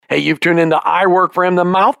Hey, you've tuned into I Work for Him, the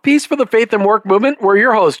mouthpiece for the faith and work movement. We're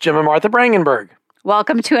your hosts, Jim and Martha Brangenberg.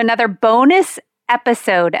 Welcome to another bonus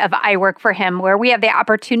episode of I Work for Him, where we have the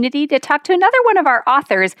opportunity to talk to another one of our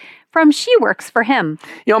authors from sheWorks4Him.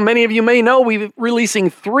 You know, many of you may know we're releasing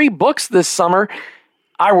 3 books this summer.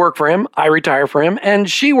 I Work for Him, I Retire for Him,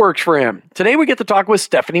 and She Works for Him. Today we get to talk with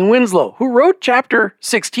Stephanie Winslow, who wrote chapter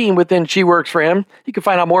 16 within She Works for Him. You can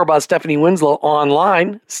find out more about Stephanie Winslow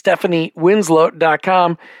online,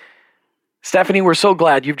 stephaniewinslow.com. Stephanie, we're so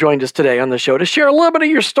glad you've joined us today on the show to share a little bit of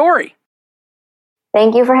your story.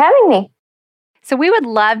 Thank you for having me. So we would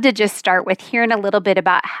love to just start with hearing a little bit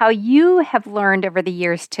about how you have learned over the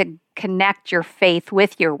years to connect your faith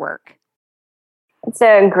with your work. It's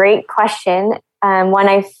a great question. When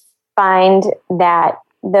I find that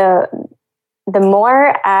the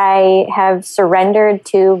more I have surrendered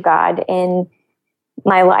to God in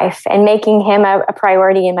my life and making Him a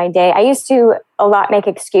priority in my day, I used to a lot make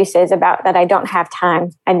excuses about that I don't have time.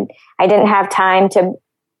 I didn't have time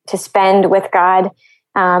to spend with God.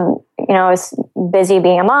 I was busy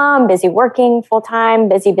being a mom, busy working full time,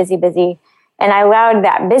 busy. And I allowed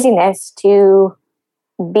that busyness to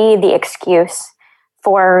be the excuse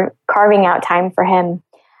for carving out time for Him.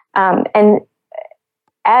 And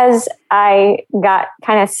as I got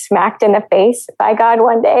kind of smacked in the face by God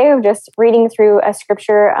one day of just reading through a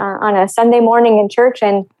scripture on a Sunday morning in church,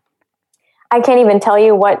 and I can't even tell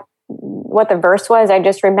you what the verse was. I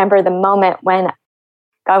just remember the moment when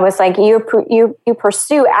God was like, you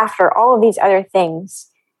pursue after all of these other things,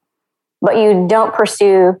 but you don't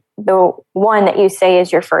pursue the one that you say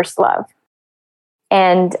is your first love.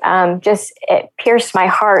 And it pierced my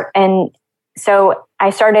heart. And so I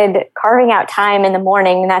started carving out time in the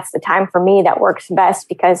morning, and that's the time for me that works best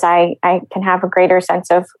because I can have a greater sense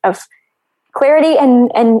of clarity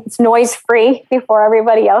and it's noise free before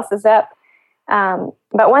everybody else is up.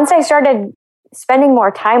 But once I started spending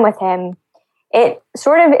more time with Him, it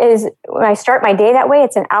sort of is, when I start my day that way,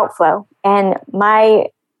 it's an outflow. And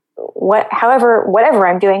whatever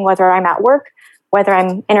I'm doing, whether I'm at work, whether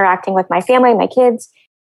I'm interacting with my family, my kids,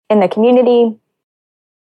 in the community,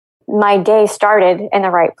 my day started in the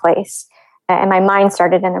right place and my mind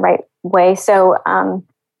started in the right way. So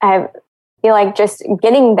I feel like just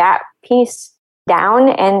getting that piece down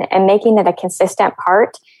and making it a consistent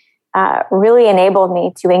part really enabled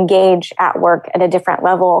me to engage at work at a different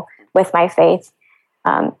level with my faith.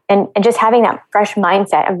 And just having that fresh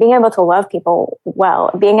mindset of being able to love people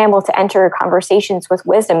well, being able to enter conversations with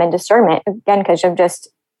wisdom and discernment, again, because I'm just,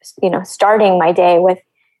 starting my day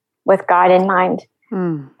with God in mind,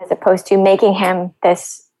 as opposed to making Him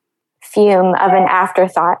this fume of an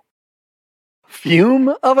afterthought.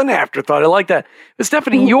 Fume of an afterthought. I like that. But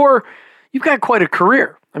Stephanie, you've got quite a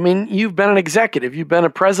career. I mean, you've been an executive. You've been a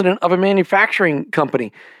president of a manufacturing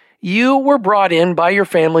company. You were brought in by your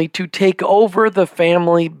family to take over the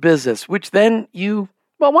family business, which then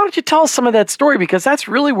why don't you tell us some of that story? Because that's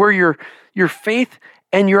really where your faith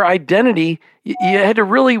and your identity, you had to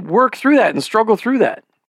really work through that and struggle through that.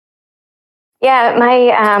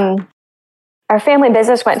 Yeah, our family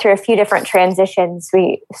business went through a few different transitions.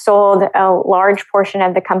 We sold a large portion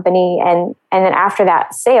of the company, and then after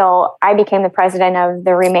that sale, I became the president of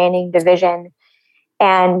the remaining division.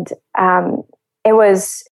 And it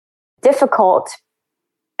was difficult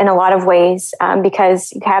in a lot of ways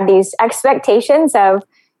because you have these expectations of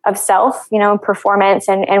self, performance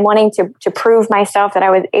and wanting to prove myself that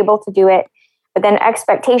I was able to do it. But then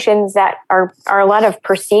expectations that are a lot of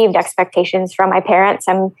perceived expectations from my parents.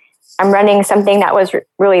 I'm running something that was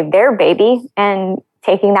really their baby and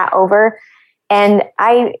taking that over. And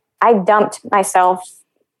I dumped myself,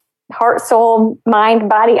 heart, soul, mind,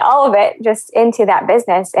 body, all of it just into that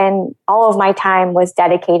business. And all of my time was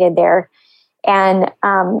dedicated there. And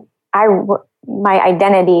my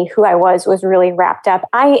identity, who I was really wrapped up.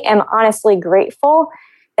 I am honestly grateful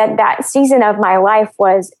that season of my life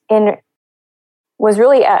was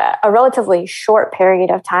really a relatively short period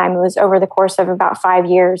of time. It was over the course of about 5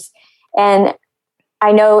 years. And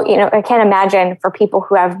I know, I can't imagine for people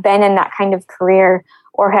who have been in that kind of career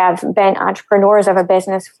or have been entrepreneurs of a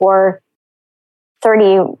business for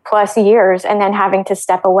 30 plus years and then having to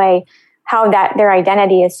step away, how that their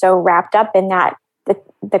identity is so wrapped up in that,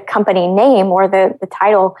 the company name or the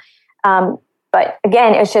title. But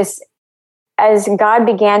again, it's just as God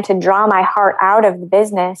began to draw my heart out of the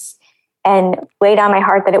business and laid on my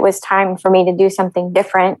heart that it was time for me to do something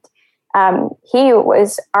different, He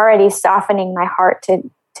was already softening my heart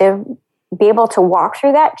to be able to walk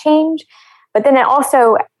through that change. But then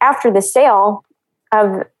also, after the sale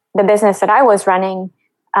of the business that I was running,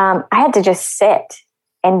 I had to just sit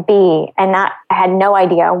and be, and not, I had no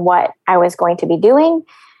idea what I was going to be doing,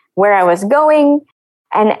 where I was going.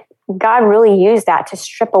 And God really used that to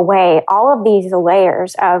strip away all of these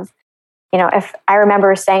layers of, if I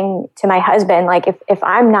remember saying to my husband, like, if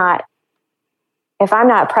I'm not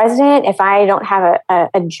president, if I don't have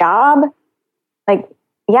a job, like,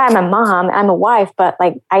 yeah, I'm a mom, I'm a wife, but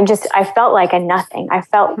like, I felt like a nothing. I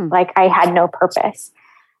felt like I had no purpose.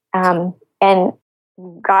 And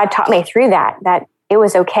God taught me through that it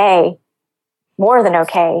was okay, more than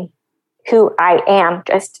okay, who I am,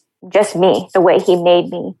 just me, the way he made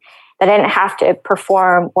me, that I didn't have to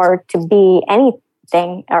perform or to be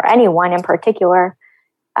anything or anyone in particular.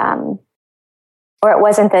 Or it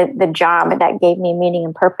wasn't the job that gave me meaning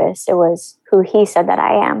and purpose. It was who he said that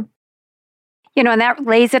I am. And that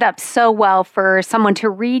lays it up so well for someone to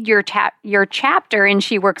read your chapter in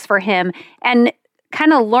She Works for Him and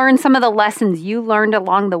kind of learn some of the lessons you learned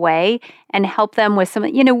along the way and help them with some,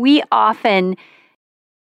 we often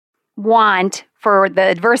want for the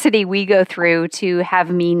adversity we go through to have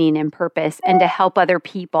meaning and purpose and to help other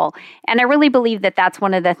people. And I really believe that that's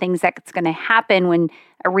one of the things that's going to happen when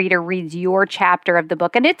a reader reads your chapter of the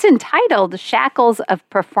book. And it's entitled Shackles of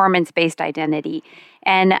Performance-Based Identity.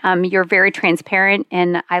 And you're very transparent,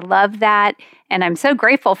 and I love that. And I'm so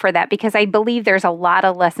grateful for that because I believe there's a lot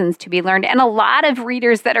of lessons to be learned and a lot of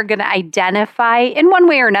readers that are going to identify in one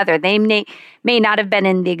way or another. They may not have been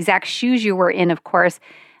in the exact shoes you were in, of course,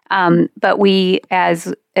 but we,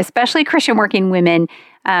 as especially Christian working women,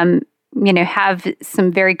 have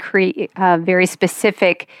some very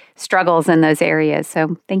specific struggles in those areas.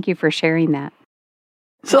 So thank you for sharing that.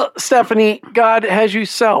 So, Stephanie, God has you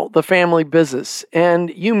sell the family business,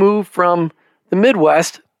 and you move from the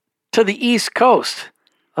Midwest to the East Coast.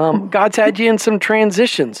 God's had you in some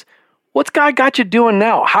transitions. What's God got you doing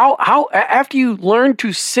now? How after you learn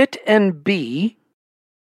to sit and be,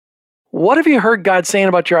 what have you heard God saying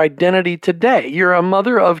about your identity today? You're a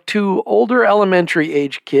mother of 2 older elementary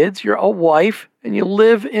age kids. You're a wife, and you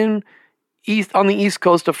live on the East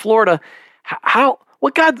Coast of Florida.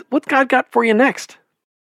 What God got for you next?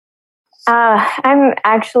 I'm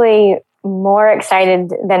actually more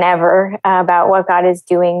excited than ever about what God is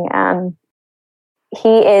doing.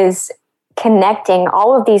 He is connecting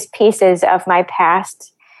all of these pieces of my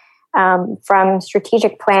past, from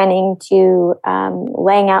strategic planning to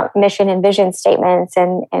laying out mission and vision statements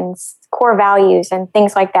and core values and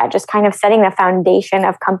things like that, just kind of setting the foundation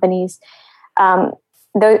of companies.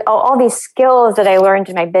 All these skills that I learned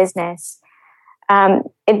in my business.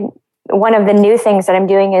 One of the new things that I'm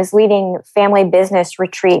doing is leading family business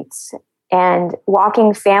retreats and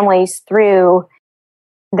walking families through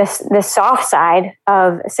the soft side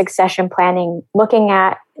of succession planning, looking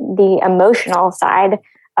at the emotional side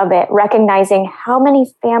of it, recognizing how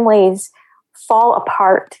many families fall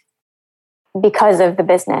apart because of the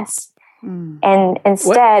business. And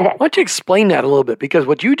instead... Why don't you explain that a little bit? Because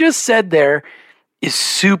what you just said there is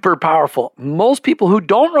super powerful. Most people who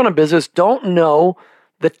don't run a business don't know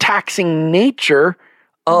the taxing nature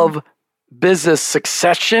of business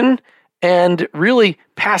succession and really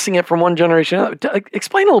passing it from one generation to another.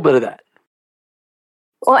 Explain a little bit of that.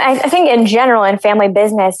 Well, I think in general in family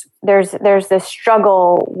business, there's this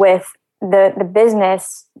struggle with the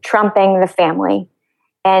business trumping the family.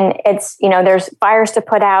 And it's, there's fires to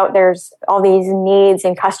put out, there's all these needs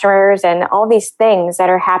and customers and all these things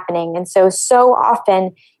that are happening. And so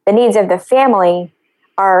often the needs of the family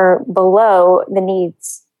are below the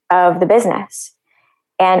needs of the business.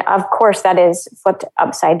 And of course, that is flipped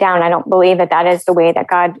upside down. I don't believe that is the way that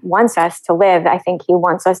God wants us to live. I think he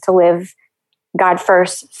wants us to live God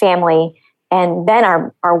first, family, and then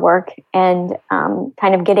our work, and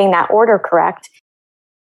kind of getting that order correct.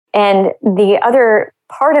 And the other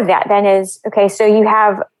part of that then is, okay, so you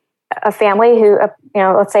have a family who,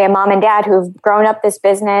 let's say a mom and dad who've grown up this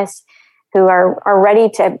business, who are ready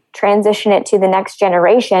to transition it to the next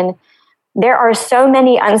generation. There are so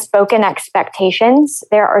many unspoken expectations.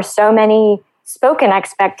 There are so many spoken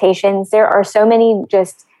expectations. There are so many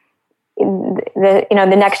just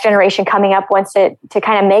the next generation coming up wants to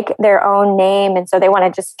kind of make their own name. And so they want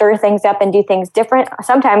to just stir things up and do things different,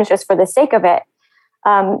 sometimes just for the sake of it,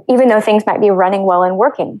 even though things might be running well and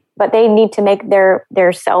working, but they need to make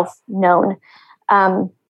their self known.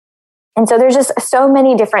 And so there's just so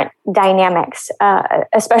many different dynamics,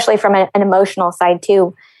 especially from an emotional side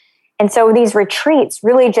too. And so these retreats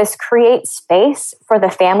really just create space for the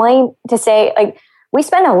family to say, like, we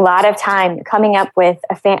spend a lot of time coming up with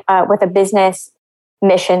a business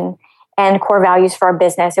mission and core values for our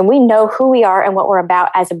business. And we know who we are and what we're about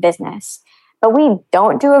as a business. But we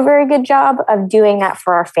don't do a very good job of doing that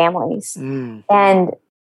for our families. And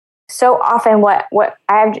so often what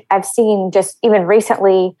I've seen just even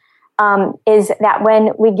recently is that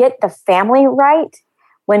when we get the family right,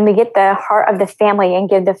 when we get the heart of the family and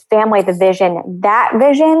give the family the vision, that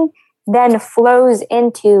vision then flows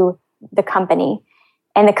into the company.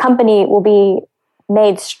 And the company will be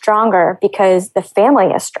made stronger because the family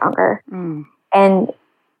is stronger. And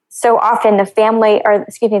so often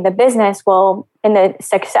the business will, in the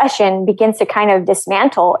succession, begins to kind of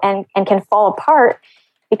dismantle and can fall apart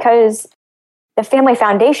because the family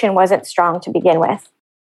foundation wasn't strong to begin with.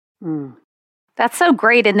 That's so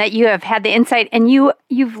great, and that you have had the insight, and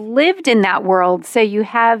you've lived in that world, so you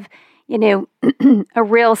have, a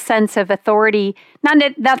real sense of authority. Not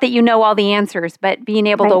that you know all the answers, but being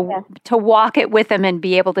able to walk it with them and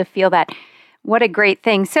be able to feel that. What a great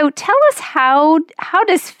thing! So tell us how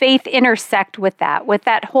does faith intersect with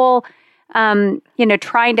that whole,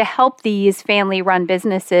 trying to help these family-run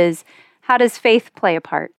businesses? How does faith play a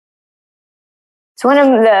part? So one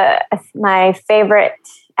of my favorite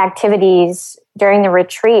activities during the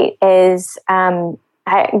retreat is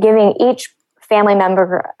giving each family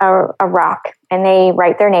member a rock, and they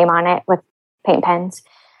write their name on it with paint pens.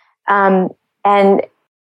 And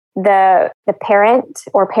the parent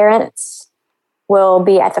or parents will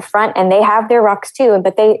be at the front, and they have their rocks too,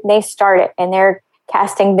 but they start it, and they're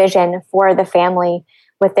casting vision for the family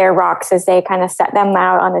with their rocks as they kind of set them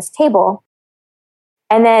out on this table.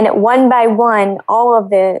 And then one by one, all of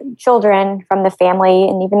the children from the family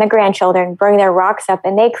and even the grandchildren bring their rocks up,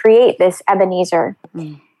 and they create this Ebenezer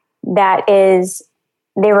that is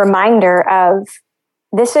the reminder of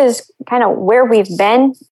this is kind of where we've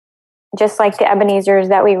been, just like the Ebenezers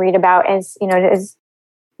that we read about as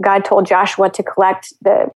God told Joshua to collect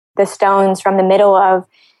the stones from the middle of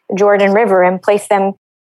the Jordan River and place them,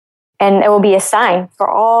 and it will be a sign for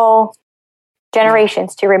all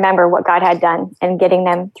generations to remember what God had done and getting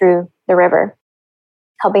them through the river,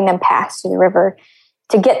 helping them pass through the river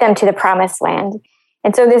to get them to the promised land.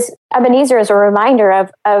 And so this Ebenezer is a reminder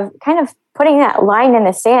of kind of putting that line in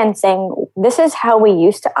the sand saying, this is how we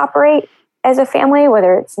used to operate as a family,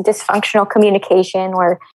 whether it's dysfunctional communication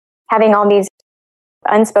or having all these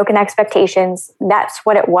unspoken expectations. That's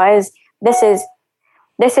what it was. This is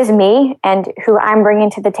me and who I'm bringing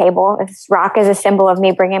to the table. This rock is a symbol of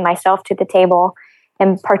me bringing myself to the table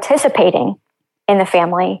and participating in the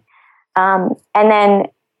family. And then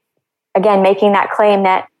again, making that claim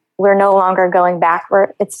that we're no longer going back.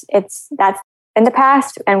 That's in the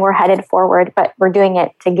past and we're headed forward, but we're doing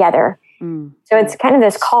it together. So it's kind of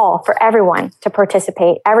this call for everyone to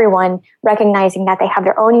participate, everyone recognizing that they have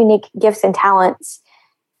their own unique gifts and talents.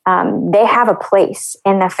 They have a place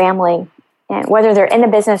in the family. And whether they're in the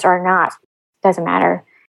business or not, doesn't matter.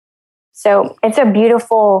 So it's a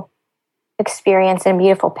beautiful experience and a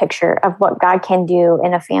beautiful picture of what God can do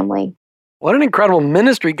in a family. What an incredible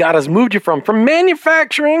ministry God has moved you from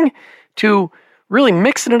manufacturing to really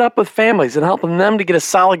mixing it up with families and helping them to get a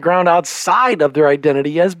solid ground outside of their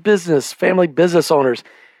identity as family business owners.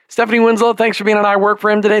 Stephanie Winslow, thanks for being on I Work for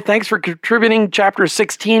Him today. Thanks for contributing chapter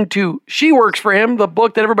 16 to She Works for Him, the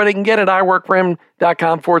book that everybody can get at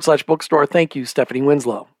iworkforhim.com/bookstore. Thank you, Stephanie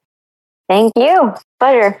Winslow. Thank you.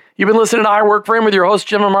 Pleasure. You've been listening to I Work for Him with your hosts,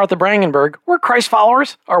 Jim and Martha Brangenberg. We're Christ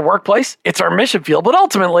followers. Our workplace, it's our mission field, but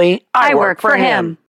ultimately, I work for Him.